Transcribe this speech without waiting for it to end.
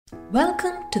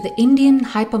Welcome to the Indian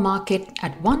Hypermarket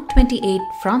at 128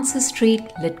 Francis Street,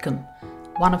 Lidcombe,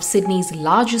 one of Sydney's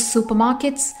largest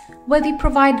supermarkets where we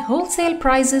provide wholesale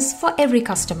prices for every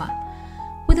customer.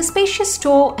 With a spacious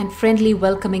store and friendly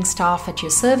welcoming staff at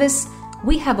your service,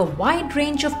 we have a wide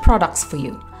range of products for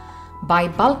you. Buy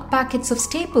bulk packets of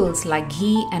staples like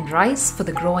ghee and rice for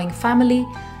the growing family,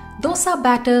 dosa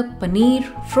batter, paneer,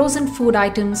 frozen food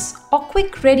items, or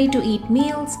quick ready-to-eat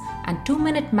meals and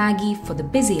 2-minute Maggi for the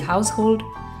busy household.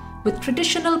 With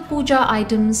traditional puja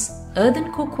items,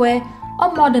 earthen cookware,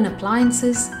 or modern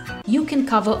appliances, you can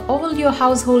cover all your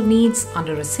household needs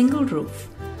under a single roof.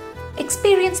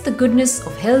 Experience the goodness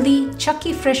of healthy,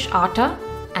 chucky fresh atta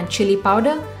and chilli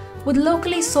powder with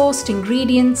locally sourced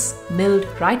ingredients milled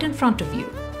right in front of you.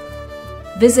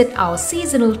 Visit our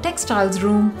seasonal textiles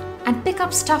room and pick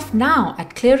up stuff now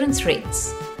at clearance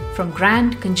rates. From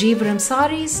grand Kanjivaram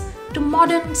saris to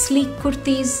modern sleek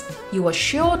kurtis, you are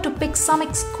sure to pick some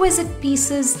exquisite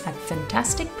pieces at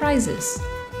fantastic prices.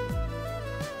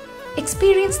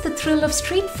 Experience the thrill of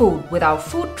street food with our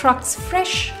food truck's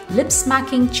fresh,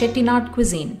 lip-smacking Chettinad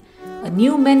cuisine, a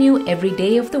new menu every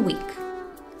day of the week.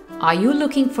 Are you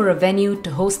looking for a venue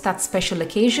to host that special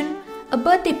occasion, a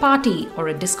birthday party or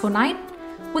a disco night?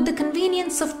 With the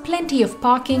convenience of plenty of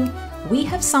parking, we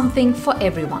have something for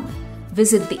everyone.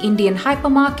 Visit the Indian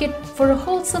Hypermarket for a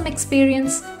wholesome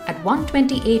experience at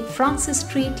 128 Francis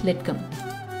Street, Lidcombe.